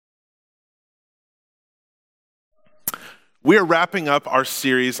We are wrapping up our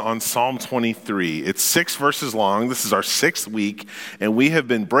series on Psalm 23. It's 6 verses long. This is our 6th week, and we have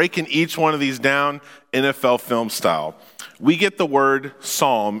been breaking each one of these down NFL film style. We get the word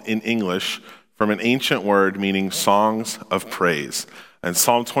psalm in English from an ancient word meaning songs of praise. And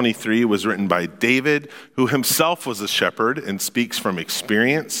Psalm 23 was written by David, who himself was a shepherd and speaks from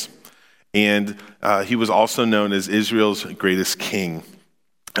experience. And he was also known as Israel's greatest king.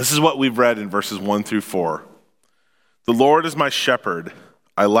 This is what we've read in verses 1 through 4. The Lord is my shepherd,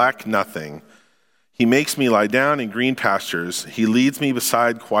 I lack nothing. He makes me lie down in green pastures. He leads me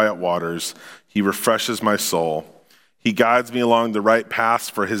beside quiet waters. He refreshes my soul. He guides me along the right paths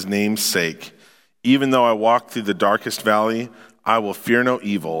for his name's sake. Even though I walk through the darkest valley, I will fear no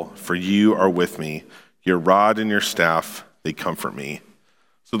evil, for you are with me. Your rod and your staff, they comfort me.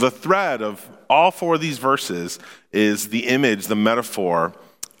 So the thread of all 4 of these verses is the image, the metaphor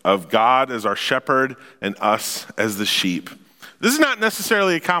of God as our shepherd and us as the sheep. This is not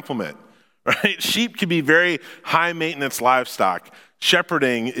necessarily a compliment, right? Sheep can be very high maintenance livestock.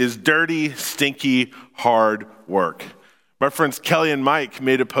 Shepherding is dirty, stinky, hard work. My friends Kelly and Mike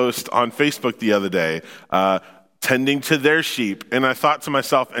made a post on Facebook the other day, tending to their sheep. And I thought to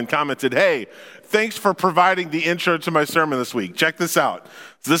myself and commented, hey, thanks for providing the intro to my sermon this week. Check this out.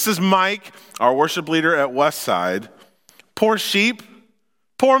 So this is Mike, our worship leader at Westside. Poor sheep.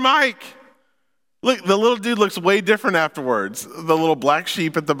 Poor Mike. Look, the little dude looks way different afterwards. The little black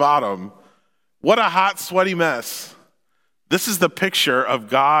sheep at the bottom. What a hot, sweaty mess. This is the picture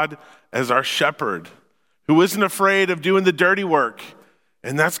of God as our shepherd, who isn't afraid of doing the dirty work.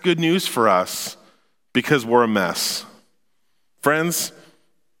 And that's good news for us because we're a mess. Friends,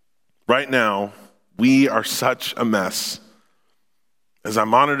 right now, we are such a mess. As I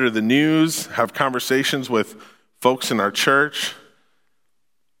monitor the news, have conversations with folks in our church,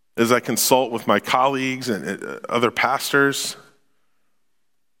 as I consult with my colleagues and other pastors,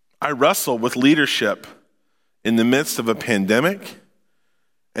 I wrestle with leadership in the midst of a pandemic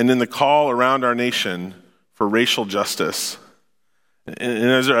and in the call around our nation for racial justice. And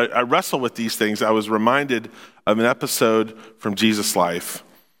as I wrestle with these things, I was reminded of an episode from Jesus' life.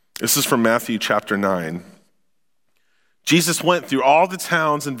 This is from Matthew chapter 9. Jesus went through all the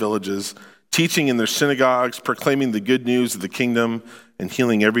towns and villages, teaching in their synagogues, proclaiming the good news of the kingdom, and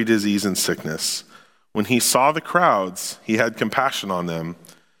healing every disease and sickness. When he saw the crowds, he had compassion on them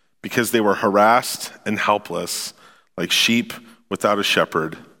because they were harassed and helpless, like sheep without a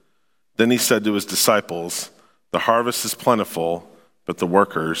shepherd. Then he said to his disciples, the harvest is plentiful, but the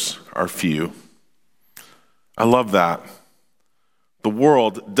workers are few. I love that. The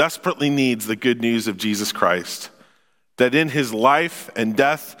world desperately needs the good news of Jesus Christ, that in his life and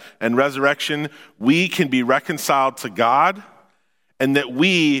death and resurrection, we can be reconciled to God, and that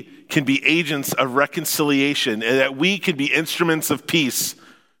we can be agents of reconciliation, and that we can be instruments of peace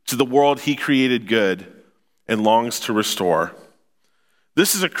to the world he created good and longs to restore.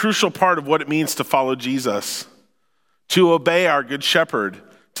 This is a crucial part of what it means to follow Jesus, to obey our good shepherd,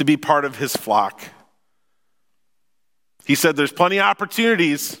 to be part of his flock. He said there's plenty of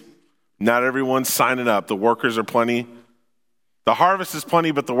opportunities. Not everyone's signing up. The workers are plenty. The harvest is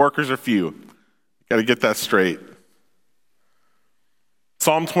plenty, but the workers are few. Got to get that straight.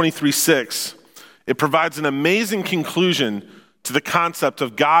 Psalm 23:6, it provides an amazing conclusion to the concept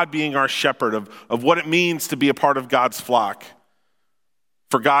of God being our shepherd, of what it means to be a part of God's flock.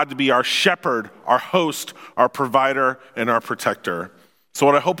 For God to be our shepherd, our host, our provider, and our protector. So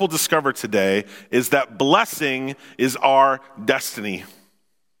what I hope we'll discover today is that blessing is our destiny.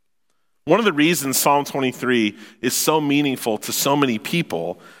 One of the reasons Psalm 23 is so meaningful to so many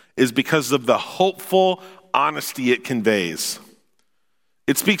people is because of the hopeful honesty it conveys.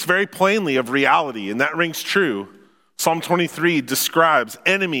 It speaks very plainly of reality, and that rings true. Psalm 23 describes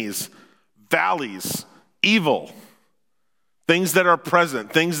enemies, valleys, evil, things that are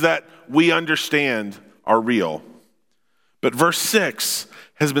present, things that we understand are real. But verse 6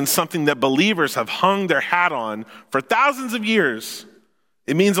 has been something that believers have hung their hat on for thousands of years.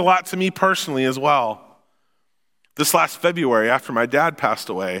 It means a lot to me personally as well. This last February, after my dad passed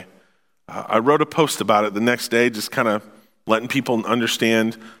away, I wrote a post about it the next day, just kind of letting people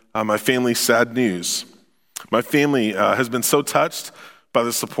understand my family's sad news. My family has been so touched by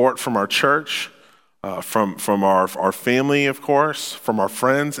the support from our church, from our family, of course, from our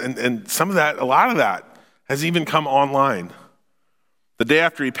friends, and some of that, a lot of that has even come online. The day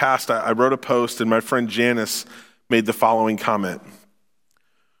after he passed, I wrote a post, and my friend Janice made the following comment.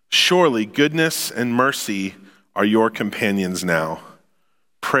 Surely goodness and mercy are your companions now.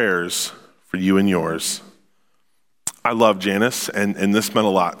 Prayers for you and yours. I love Janice, and this meant a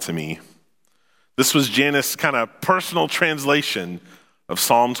lot to me. This was Janice's kind of personal translation of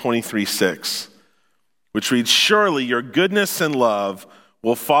Psalm 23:6, which reads, "Surely your goodness and love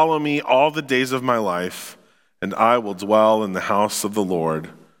will follow me all the days of my life, and I will dwell in the house of the Lord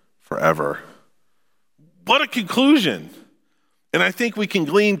forever." What a conclusion. And I think we can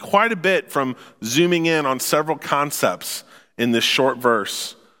glean quite a bit from zooming in on several concepts in this short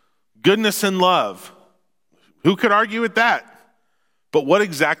verse. Goodness and love. Who could argue with that? But what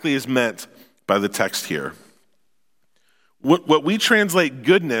exactly is meant by the text here? What we translate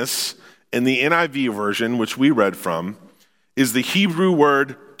goodness in the NIV version, which we read from, is the Hebrew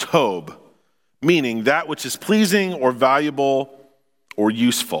word tob, meaning that which is pleasing or valuable or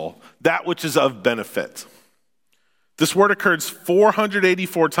useful, that which is of benefit. This word occurs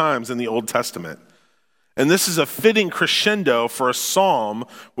 484 times in the Old Testament. And this is a fitting crescendo for a psalm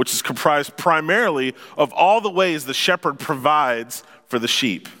which is comprised primarily of all the ways the shepherd provides for the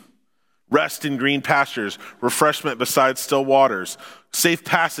sheep. Rest in green pastures, refreshment beside still waters, safe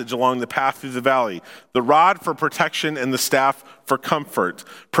passage along the path through the valley, the rod for protection and the staff for comfort,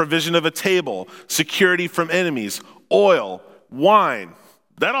 provision of a table, security from enemies, oil, wine.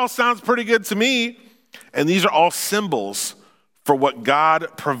 That all sounds pretty good to me. And these are all symbols for what God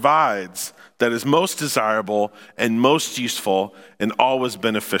provides that is most desirable and most useful and always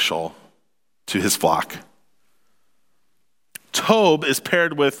beneficial to his flock. Tob is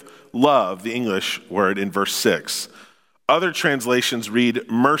paired with love, the English word, in verse 6. Other translations read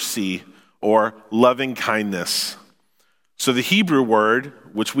mercy or loving kindness. So the Hebrew word,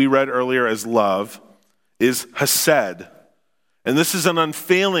 which we read earlier as love, is hesed. And this is an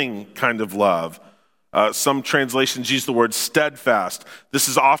unfailing kind of love. Some translations use the word steadfast. This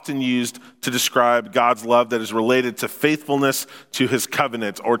is often used to describe God's love that is related to faithfulness to his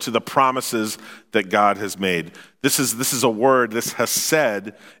covenant or to the promises that God has made. This is a word, this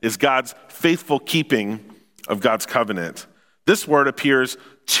hesed, is God's faithful keeping of God's covenant. This word appears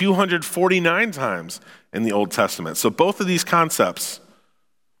 249 times in the Old Testament. So both of these concepts,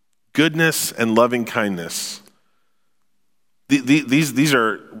 goodness and loving kindness, these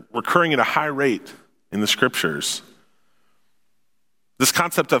are recurring at a high rate in the scriptures. This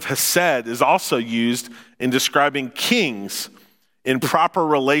concept of hesed is also used in describing kings in proper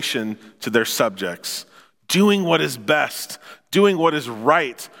relation to their subjects, doing what is best, doing what is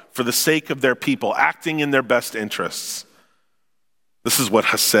right for the sake of their people, acting in their best interests. This is what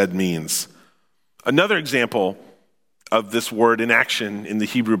hesed means. Another example of this word in action in the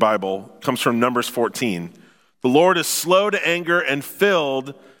Hebrew Bible comes from Numbers 14. The Lord is slow to anger and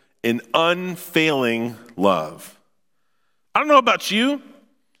filled in unfailing love. I don't know about you,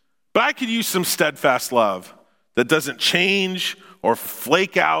 but I could use some steadfast love that doesn't change or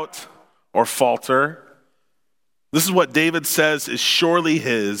flake out or falter. This is what David says is surely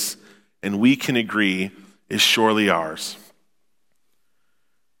his, and we can agree is surely ours.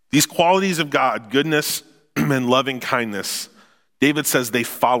 These qualities of God, goodness and loving kindness, David says they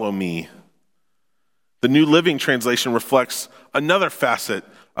follow me. The New Living Translation reflects another facet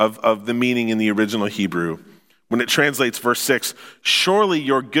of the meaning in the original Hebrew. When it translates verse 6, surely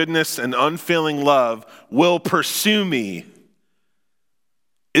your goodness and unfailing love will pursue me.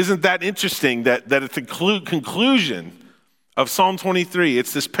 Isn't that interesting that at the conclusion of Psalm 23,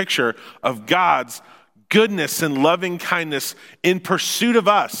 it's this picture of God's goodness and loving kindness in pursuit of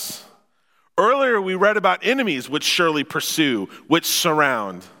us. Earlier we read about enemies which surely pursue, which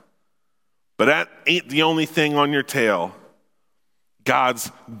surround. But that ain't the only thing on your tail.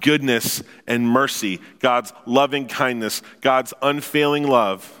 God's goodness and mercy, God's loving kindness, God's unfailing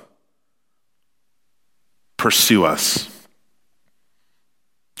love pursue us.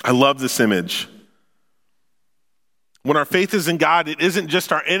 I love this image. When our faith is in God, it isn't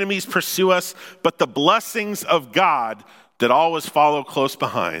just our enemies pursue us, but the blessings of God that always follow close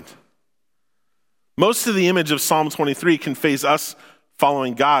behind. Most of the image of Psalm 23 conveys us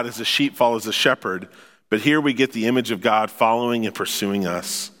following God as a sheep follows a shepherd. But here we get the image of God following and pursuing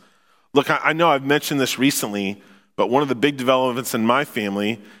us. Look, I know I've mentioned this recently, but one of the big developments in my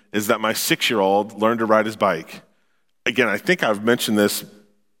family is that my 6-year-old learned to ride his bike. Again, I think I've mentioned this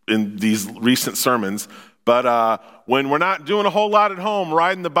in these recent sermons, but when we're not doing a whole lot at home,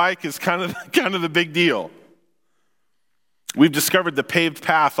 riding the bike is kind of the big deal. We've discovered the paved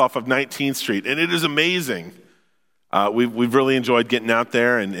path off of 19th Street, and it is amazing. We've really enjoyed getting out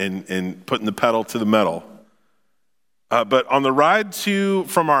there and putting the pedal to the metal. But on the ride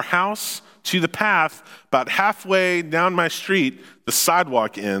from our house to the path, about halfway down my street, the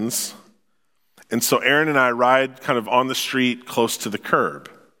sidewalk ends. And so Aaron and I ride kind of on the street close to the curb.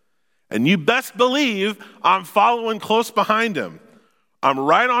 And you best believe I'm following close behind him. I'm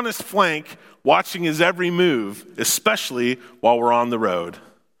right on his flank, watching his every move, especially while we're on the road.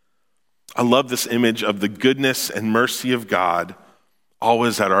 I love this image of the goodness and mercy of God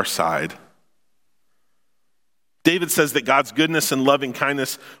always at our side. David says that God's goodness and loving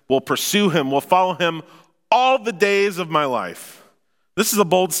kindness will pursue him, will follow him all the days of my life. This is a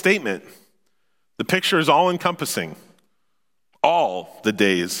bold statement. The picture is all-encompassing. All the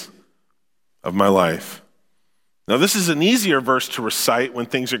days of my life. Now, this is an easier verse to recite when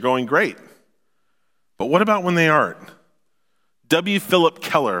things are going great. But what about when they aren't? W. Philip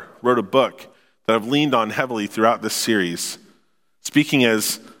Keller wrote a book that I've leaned on heavily throughout this series. Speaking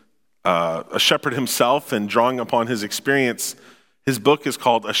as a shepherd himself and drawing upon his experience, his book is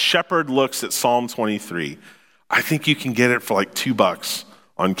called A Shepherd Looks at Psalm 23. I think you can get it for like $2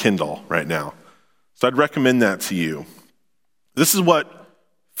 on Kindle right now. So I'd recommend that to you. This is what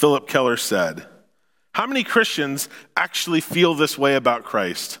Philip Keller said. How many Christians actually feel this way about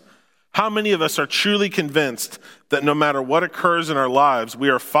Christ? How many of us are truly convinced that no matter what occurs in our lives, we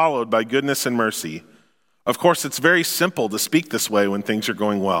are followed by goodness and mercy? Of course, it's very simple to speak this way when things are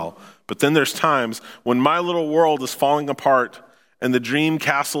going well. But then there's times when my little world is falling apart and the dream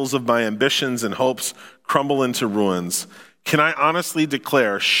castles of my ambitions and hopes crumble into ruins. Can I honestly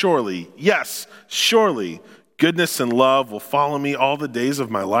declare, surely, yes, surely, goodness and love will follow me all the days of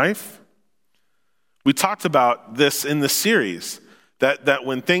my life? We talked about this in the series, that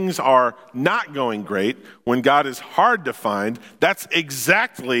when things are not going great, when God is hard to find, that's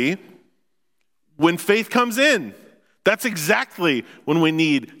exactly when faith comes in. That's exactly when we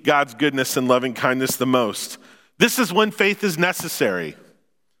need God's goodness and loving kindness the most. This is when faith is necessary.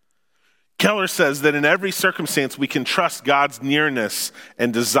 Keller says that in every circumstance, we can trust God's nearness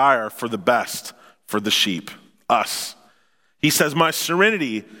and desire for the best for the sheep, us. He says, my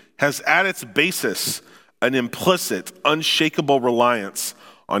serenity has at its basis an implicit, unshakable reliance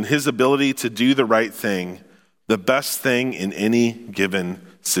on his ability to do the right thing, the best thing in any given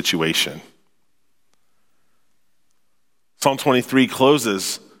situation. Psalm 23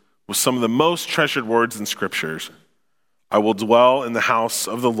 closes with some of the most treasured words in scriptures. I will dwell in the house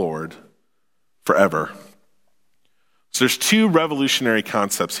of the Lord forever. So there's two revolutionary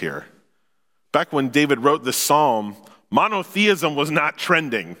concepts here. Back when David wrote this psalm, monotheism was not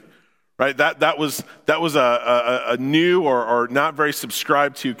trending, right? That was a new or not very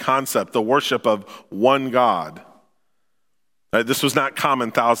subscribed to concept, the worship of one God. Right? This was not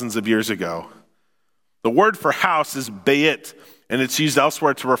common thousands of years ago. The word for house is beit, and it's used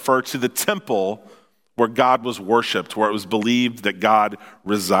elsewhere to refer to the temple where God was worshiped, where it was believed that God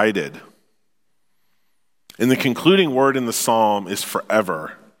resided. And the concluding word in the psalm is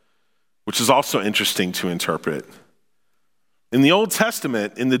forever, which is also interesting to interpret. In the Old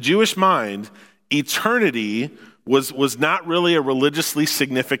Testament, in the Jewish mind, eternity was not really a religiously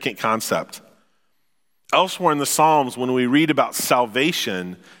significant concept. Elsewhere in the Psalms, when we read about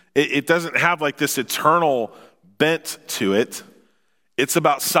salvation, it doesn't have like this eternal bent to it. It's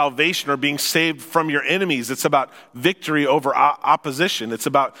about salvation or being saved from your enemies. It's about victory over opposition. It's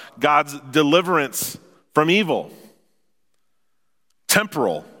about God's deliverance from evil.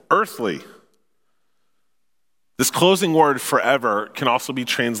 Temporal, earthly. This closing word forever can also be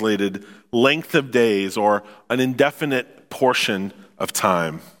translated length of days or an indefinite portion of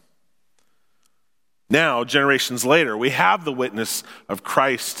time. Now, generations later, we have the witness of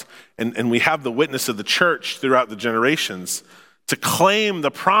Christ and we have the witness of the church throughout the generations to claim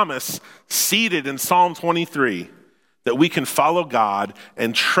the promise seated in Psalm 23 that we can follow God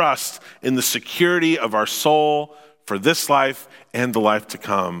and trust in the security of our soul for this life and the life to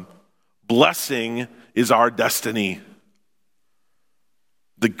come. Blessing is our destiny.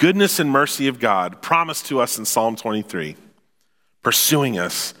 The goodness and mercy of God promised to us in Psalm 23, pursuing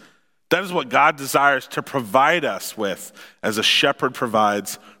us. That is what God desires to provide us with as a shepherd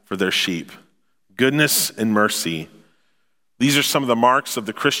provides for their sheep. Goodness and mercy. These are some of the marks of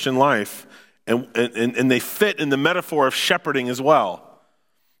the Christian life, and they fit in the metaphor of shepherding as well.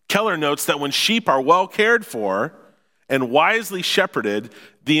 Keller notes that when sheep are well cared for and wisely shepherded,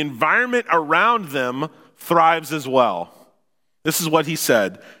 the environment around them thrives as well. This is what he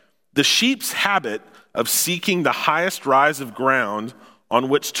said. The sheep's habit of seeking the highest rise of ground on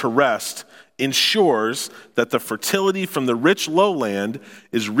which to rest ensures that the fertility from the rich lowland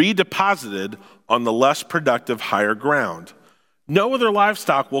is redeposited on the less productive higher ground. No other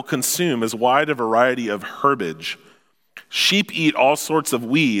livestock will consume as wide a variety of herbage. Sheep eat all sorts of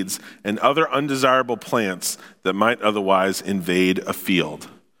weeds and other undesirable plants that might otherwise invade a field.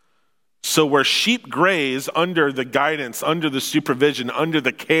 So where sheep graze under the guidance, under the supervision, under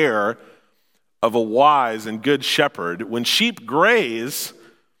the care of a wise and good shepherd. When sheep graze,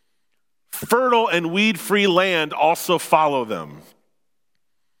 fertile and weed-free land also follow them.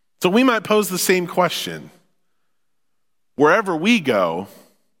 So we might pose the same question. Wherever we go,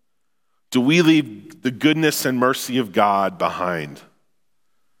 do we leave the goodness and mercy of God behind?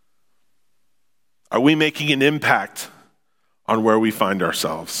 Are we making an impact on where we find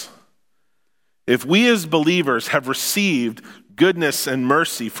ourselves? If we as believers have received goodness and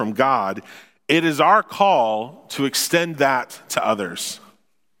mercy from God, it is our call to extend that to others.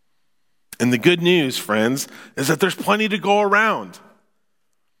 And the good news, friends, is that there's plenty to go around.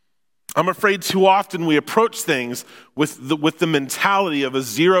 I'm afraid too often we approach things with the mentality of a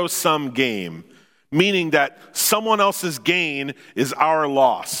zero-sum game, meaning that someone else's gain is our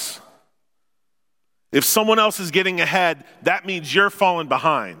loss. If someone else is getting ahead, that means you're falling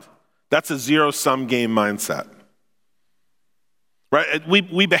behind. That's a zero-sum game mindset. Right?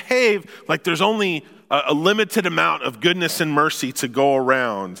 We behave like there's only a limited amount of goodness and mercy to go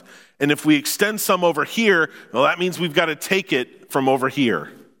around. And if we extend some over here, well, that means we've got to take it from over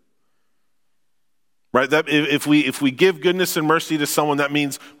here. Right? That if we give goodness and mercy to someone, that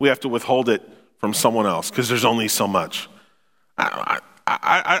means we have to withhold it from someone else because there's only so much.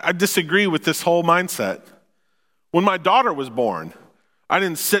 I disagree with this whole mindset. When my daughter was born, I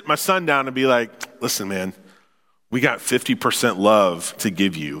didn't sit my son down and be like, listen, man, we got 50% love to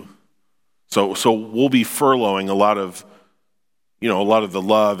give you. So we'll be furloughing a lot of the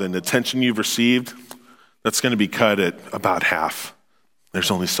love and attention you've received. That's going to be cut at about half.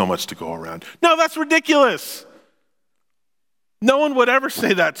 There's only so much to go around. No, that's ridiculous. No one would ever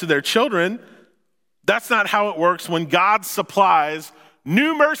say that to their children. That's not how it works when God supplies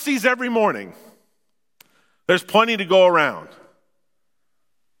new mercies every morning. There's plenty to go around.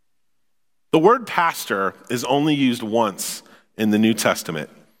 The word pastor is only used once in the New Testament,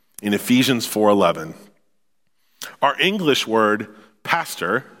 in Ephesians 4:11. Our English word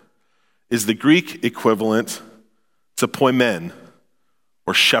pastor is the Greek equivalent to poimen,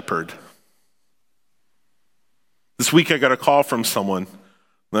 or shepherd. This week I got a call from someone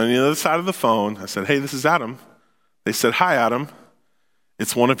on the other side of the phone. I said, hey, this is Adam. They said, hi, Adam.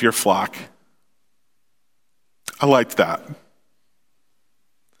 It's one of your flock. I liked that.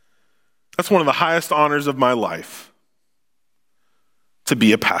 That's one of the highest honors of my life, to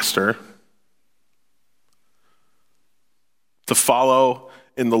be a pastor, to follow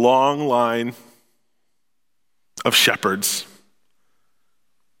in the long line of shepherds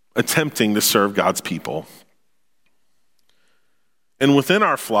attempting to serve God's people. And within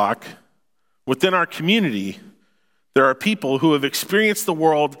our flock, within our community, there are people who have experienced the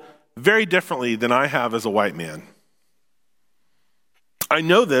world very differently than I have as a white man. I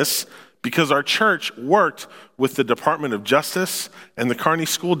know this because our church worked with the Department of Justice and the Kearney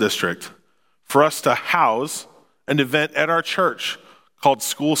School District for us to house an event at our church called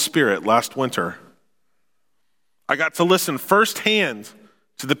School Spirit last winter. I got to listen firsthand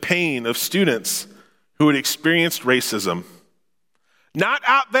to the pain of students who had experienced racism. Not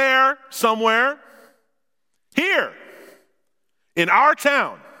out there somewhere, here, in our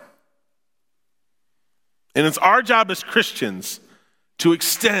town. And it's our job as Christians to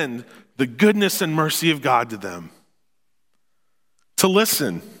extend the goodness and mercy of God to them. To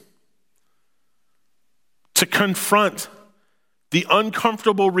listen. To confront the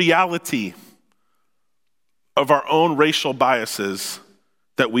uncomfortable reality of our own racial biases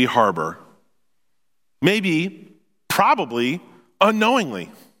that we harbor. Maybe, probably, unknowingly.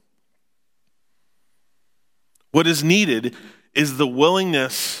 What is needed is the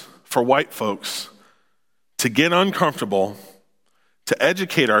willingness for white folks to get uncomfortable, to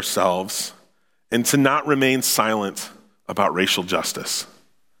educate ourselves, and to not remain silent about racial justice.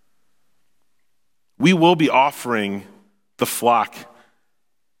 We will be offering the flock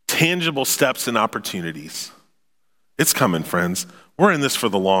tangible steps and opportunities. It's coming, friends. We're in this for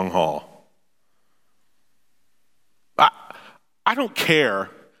the long haul. I don't care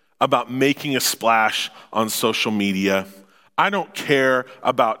about making a splash on social media. I don't care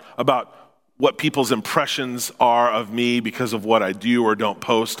about what people's impressions are of me because of what I do or don't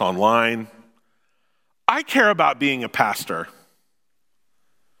post online. I care about being a pastor.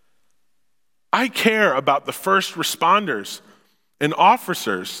 I care about the first responders and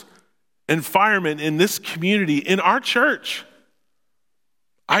officers and firemen in this community, in our church.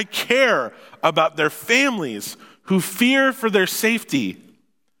 I care about their families who fear for their safety.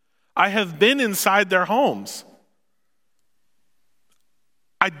 I have been inside their homes.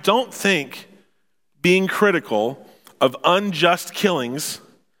 I don't think being critical of unjust killings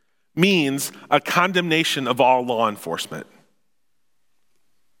means a condemnation of all law enforcement.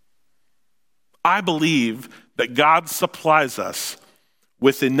 I believe that God supplies us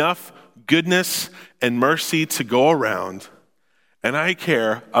with enough goodness and mercy to go around, and I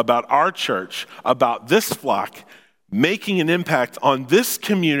care about our church, about this flock, making an impact on this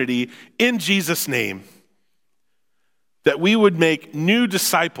community in Jesus' name, that we would make new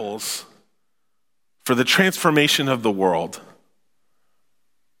disciples for the transformation of the world.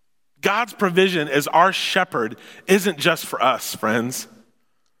 God's provision as our shepherd isn't just for us, friends.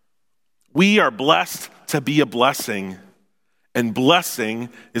 We are blessed to be a blessing, and blessing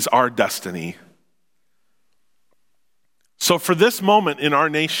is our destiny. So for this moment in our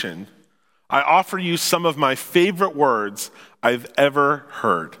nation, I offer you some of my favorite words I've ever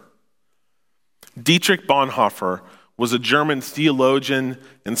heard. Dietrich Bonhoeffer was a German theologian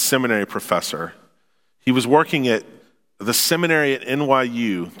and seminary professor. He was working at the seminary at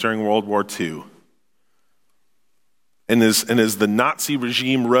NYU during World War II. And as the Nazi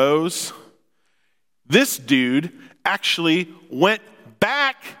regime rose, this dude actually went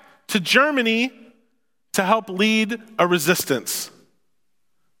back to Germany to help lead a resistance.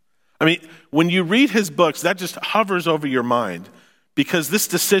 I mean, when you read his books, that just hovers over your mind because this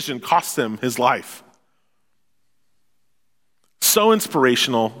decision cost him his life. So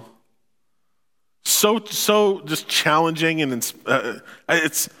inspirational, so just challenging, and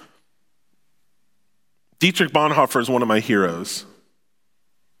it's Dietrich Bonhoeffer is one of my heroes.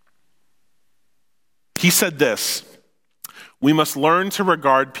 He said this: "We must learn to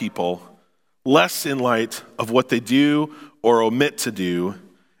regard people less in light of what they do or omit to do,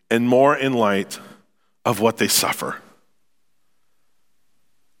 and more in light of what they suffer."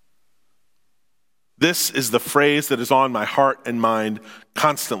 This is the phrase that is on my heart and mind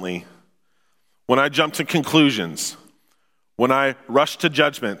constantly. When I jump to conclusions, when I rush to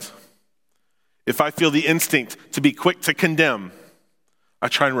judgment, if I feel the instinct to be quick to condemn, I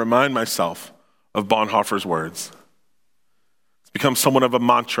try and remind myself of Bonhoeffer's words. It's become somewhat of a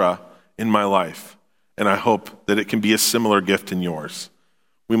mantra in my life, and I hope that it can be a similar gift in yours.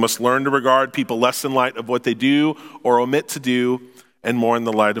 We must learn to regard people less in light of what they do or omit to do, and more in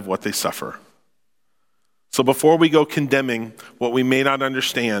the light of what they suffer. So before we go condemning what we may not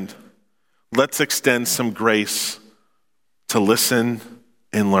understand, let's extend some grace to listen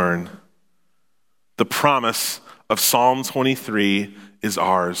and learn. The promise of Psalm 23 is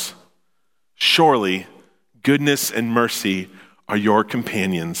ours. Surely goodness and mercy are your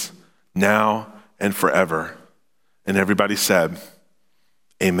companions now and forever. And everybody said,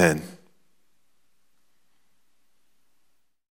 amen.